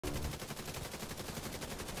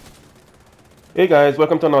Hey guys,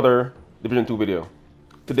 welcome to another Division 2 video.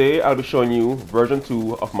 Today I'll be showing you version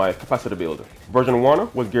 2 of my capacitor build. Version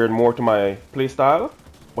 1 was geared more to my playstyle,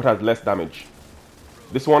 but has less damage.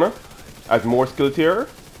 This one has more skill tier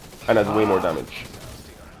and has way more damage.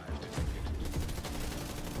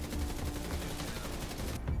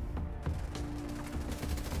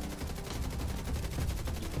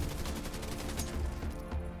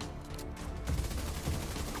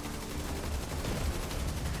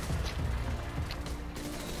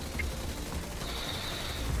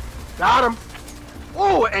 Got him.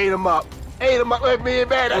 Oh, ate him up. Ate him up with me and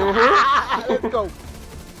man. Let's go.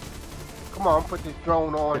 Come on, put this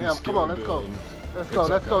drone on him. Come on, let's go. Let's go,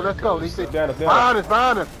 let's go, let's go. He said, behind us,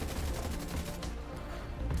 behind us.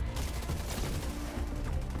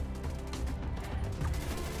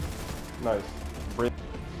 Nice. Break.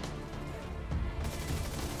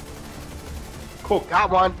 Cook. Got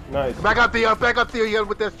one. Nice. Back up there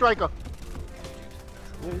with that striker.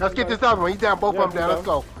 Let's get this other one. He's down, both of them down. Let's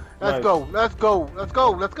go. Let's Nice. go. Let's go. Let's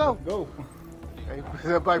go. Let's go. Go. Hey,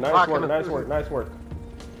 everybody Nice blocking work, us. nice work, nice work.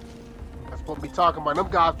 That's what we talking about. Them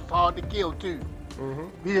guys was hard to kill too.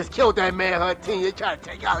 We just killed that manhunt team. They try to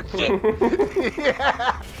take out shit.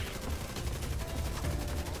 Yeah.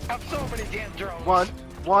 Have so many damn drones.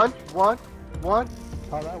 One.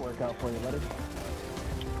 How'd that work out for you, buddy?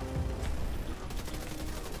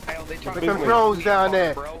 Hell, they try Put to them drones down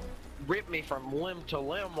there. bro. Rip me from limb to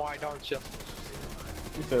limb, why don't you?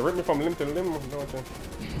 You said rip me from limb to limb, don't you?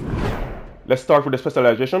 Let's start with the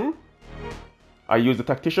specialization. I use the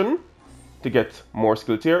tactician to get more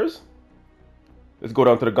skill tiers. Let's go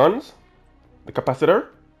down to the guns. The capacitor.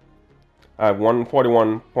 I have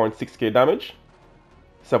 141.6k damage,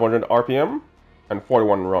 700 RPM, and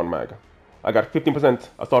 41 round mag. I got 15%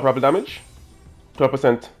 assault rifle damage,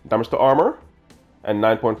 12% damage to armor, and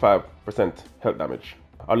 9.5% health damage.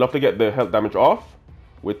 I'd love to get the health damage off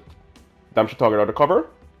with damage to target out of cover,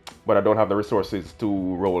 but I don't have the resources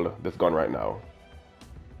to roll this gun right now.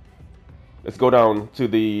 Let's go down to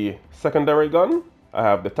the secondary gun. I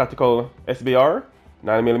have the tactical SBR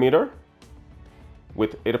 9mm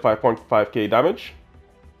with 85.5k damage,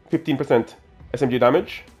 15% SMG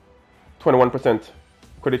damage, 21%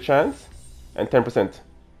 credit chance, and 10%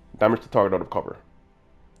 damage to target out of cover.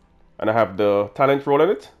 And I have the talent roll in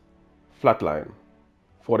it, flatline.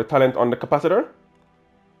 For the talent on the capacitor,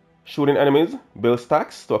 shooting enemies builds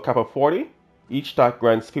stacks to a cap of 40. Each stack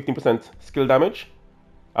grants 15% skill damage.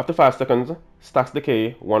 After 5 seconds, stacks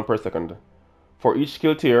decay 1 per second. For each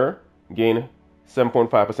skill tier, gain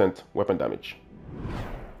 7.5% weapon damage.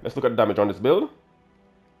 Let's look at the damage on this build.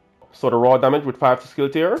 So the raw damage with 5 skill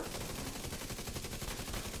tier,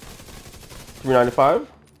 395.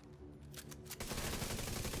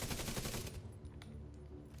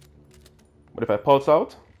 But if I pulse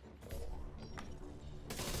out,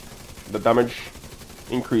 the damage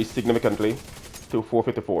increased significantly to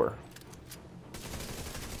 454.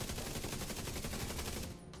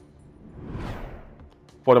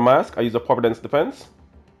 For the mask, I use a Providence Defense.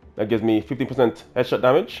 That gives me 15% headshot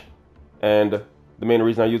damage, and the main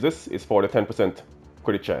reason I use this is for the 10%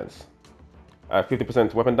 credit chance. I have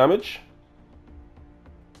 50% weapon damage,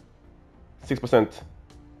 6%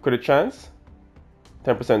 credit chance,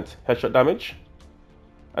 10% headshot damage,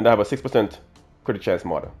 and I have a 6% credit chance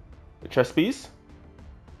mod. The chest piece,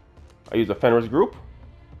 I use a Fenris group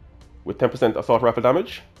with 10% assault rifle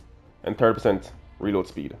damage and 30% reload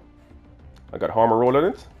speed. I got armor roll in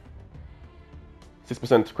it,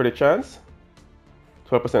 6% credit chance,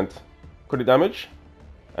 12% credit damage,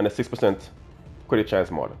 and a 6% credit chance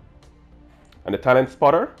mod. And the talent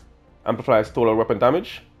spotter amplifies total weapon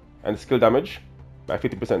damage and skill damage by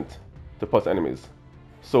 50% to pulse enemies.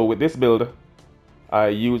 So with this build, I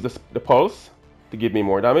use the pulse to give me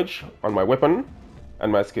more damage on my weapon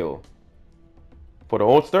and my skill. For the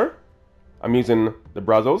holster, I'm using the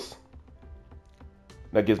Brazos.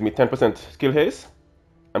 That gives me 10% skill haste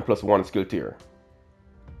and plus 1 skill tier.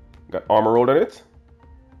 Got armor rolled in it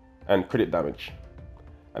and credit damage.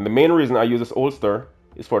 And the main reason I use this holster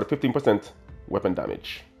is for the 15% weapon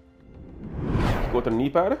damage. Let's go to the knee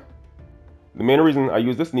pad. The main reason I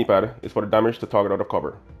use this knee pad is for the damage to target out of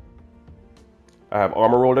cover. I have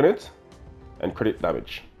armor rolled in it and credit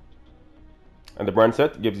damage. And the brand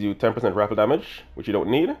set gives you 10% rifle damage, which you don't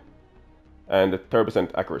need, and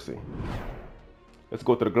 30% accuracy. Let's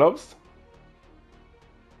go to the gloves.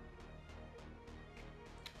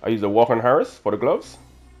 I use the Walker & Harris for the gloves,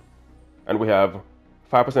 and we have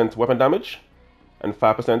 5% weapon damage and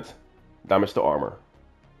 5% damage to armor.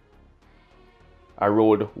 I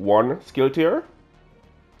rolled 1 skill tier,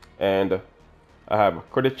 and I have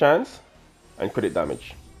credit chance and credit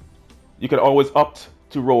damage. You can always opt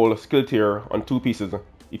to roll skill tier on 2 pieces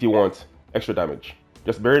if you want extra damage.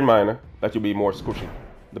 Just bear in mind that you'll be more squishy.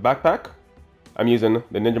 The backpack, I'm using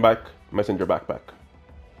the Ninja Messenger backpack,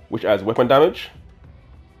 which adds weapon damage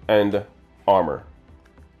and armor,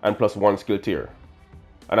 and plus 1 skill tier.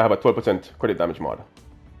 And I have a 12% credit damage mod.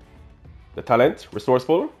 The talent,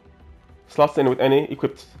 Resourceful, slots in with any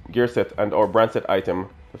equipped gear set and or brand set item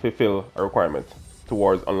to fulfill a requirement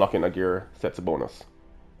towards unlocking a gear set's bonus.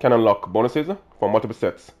 Can unlock bonuses for multiple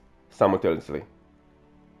sets simultaneously.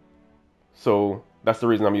 So that's the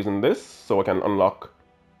reason I'm using this, so I can unlock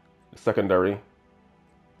the secondary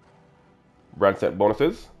brand set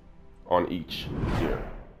bonuses on each gear.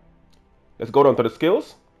 Let's go down to the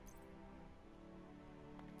skills.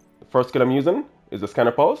 The first skill I'm using is the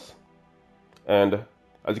Scanner Pulse, and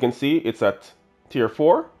as you can see, it's at tier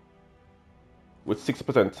 4 with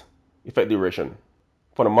 6% effect duration.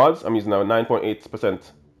 For the mods, I'm using a 9.8%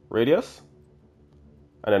 radius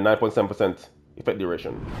and a 9.7% effect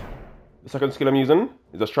duration. The second skill I'm using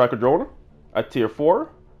is a Striker Drone at tier 4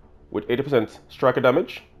 with 80% striker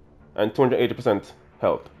damage and 280%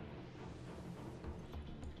 health.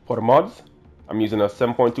 For the mods, I'm using a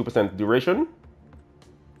 7.2% duration,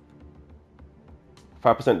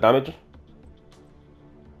 5% damage,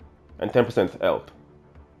 and 10% health.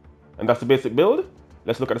 And that's the basic build.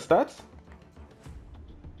 Let's look at the stats.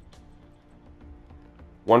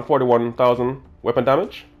 141,000 weapon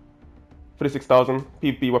damage, 56,000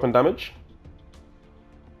 PvP weapon damage,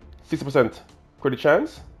 60% crit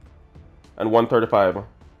chance, and 135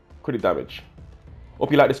 crit damage.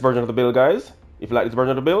 Hope you like this version of the build, guys. If you like this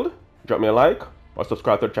version of the build, drop me a like or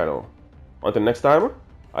subscribe to the channel. Until next time,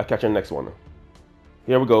 I'll catch you in the next one.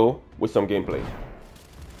 Here we go with some gameplay.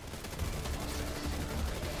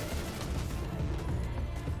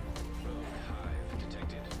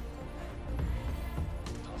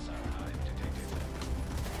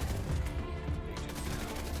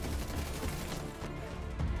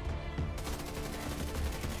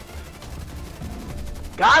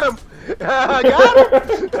 Got him! Got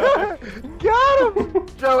him! Got him!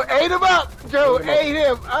 Joe ate him up! Joe ate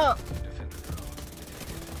him up!